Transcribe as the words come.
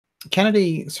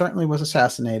Kennedy certainly was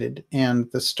assassinated, and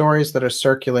the stories that are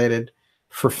circulated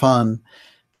for fun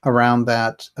around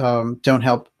that don't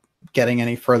help getting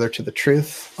any further to the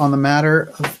truth on the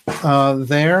matter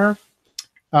there.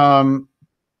 Um,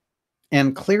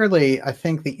 and clearly, I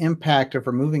think the impact of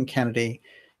removing Kennedy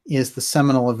is the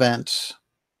seminal event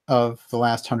of the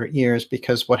last 100 years,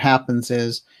 because what happens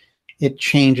is it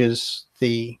changes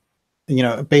the,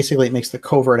 basically it makes the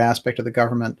covert aspect of the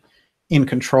government in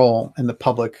control, and the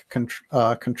public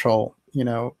control,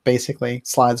 basically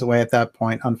slides away at that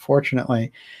point,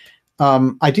 unfortunately.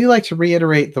 I do like to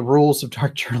reiterate the rules of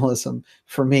dark journalism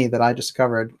for me that I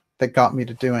discovered that got me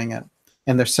to doing it.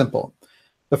 And they're simple.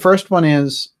 The first one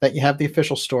is that you have the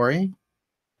official story,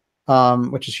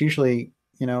 which is usually,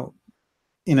 in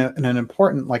an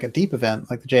important, like a deep event,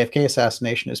 like the JFK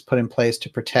assassination, is put in place to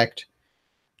protect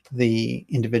the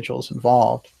individuals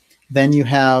involved. Then you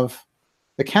have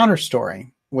the counter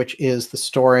story, which is the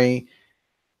story,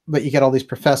 but you get all these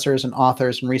professors and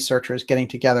authors and researchers getting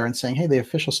together and saying, hey, the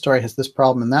official story has this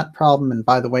problem and that problem, and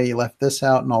by the way, you left this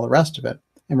out, and all the rest of it.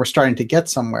 And we're starting to get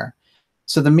somewhere.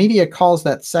 So the media calls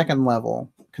that second level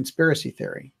conspiracy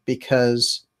theory,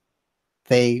 because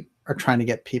they are trying to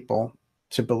get people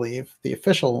to believe the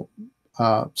official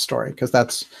story, because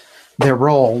that's their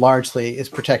role largely, is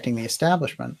protecting the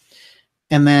establishment.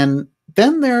 And then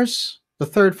there's the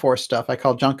third force stuff I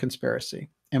call junk conspiracy.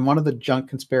 And one of the junk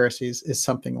conspiracies is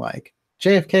something like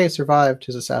JFK survived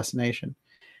his assassination.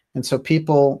 And so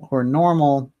people who are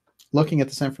normal looking at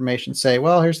this information say,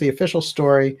 well, here's the official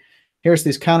story, here's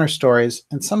these counter stories,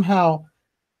 and somehow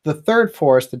the third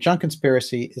force, the junk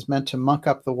conspiracy, is meant to muck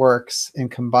up the works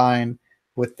and combine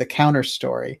with the counter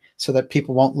story, so that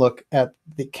people won't look at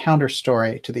the counter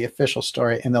story to the official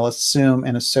story, and they'll assume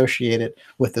and associate it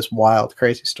with this wild,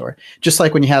 crazy story. Just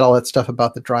like when you had all that stuff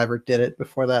about the driver did it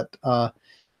before that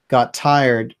got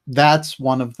tired. That's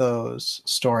one of those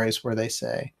stories where they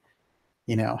say,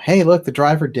 hey, look, the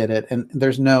driver did it. And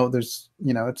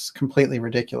it's completely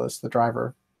ridiculous. The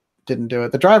driver didn't do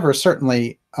it. The driver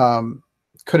certainly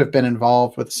could have been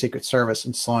involved with the Secret Service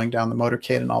in slowing down the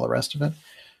motorcade and all the rest of it,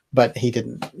 but he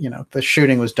didn't. The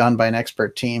shooting was done by an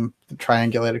expert team, the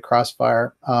triangulated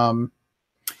crossfire. My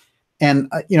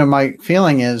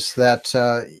feeling is that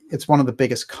it's one of the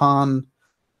biggest con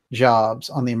jobs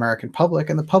on the American public,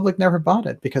 and the public never bought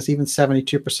it, because even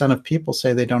 72% of people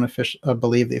say they don't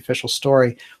believe the official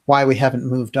story. Why we haven't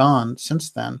moved on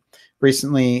since then.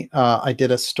 Recently, I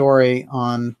did a story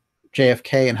on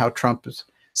JFK and how Trump has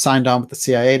signed on with the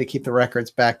CIA to keep the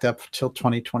records backed up till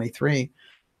 2023.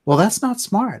 Well, that's not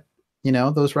smart.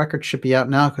 Those records should be out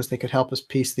now, because they could help us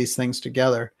piece these things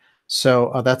together.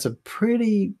 So that's a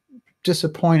pretty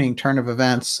disappointing turn of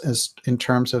events as in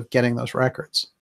terms of getting those records.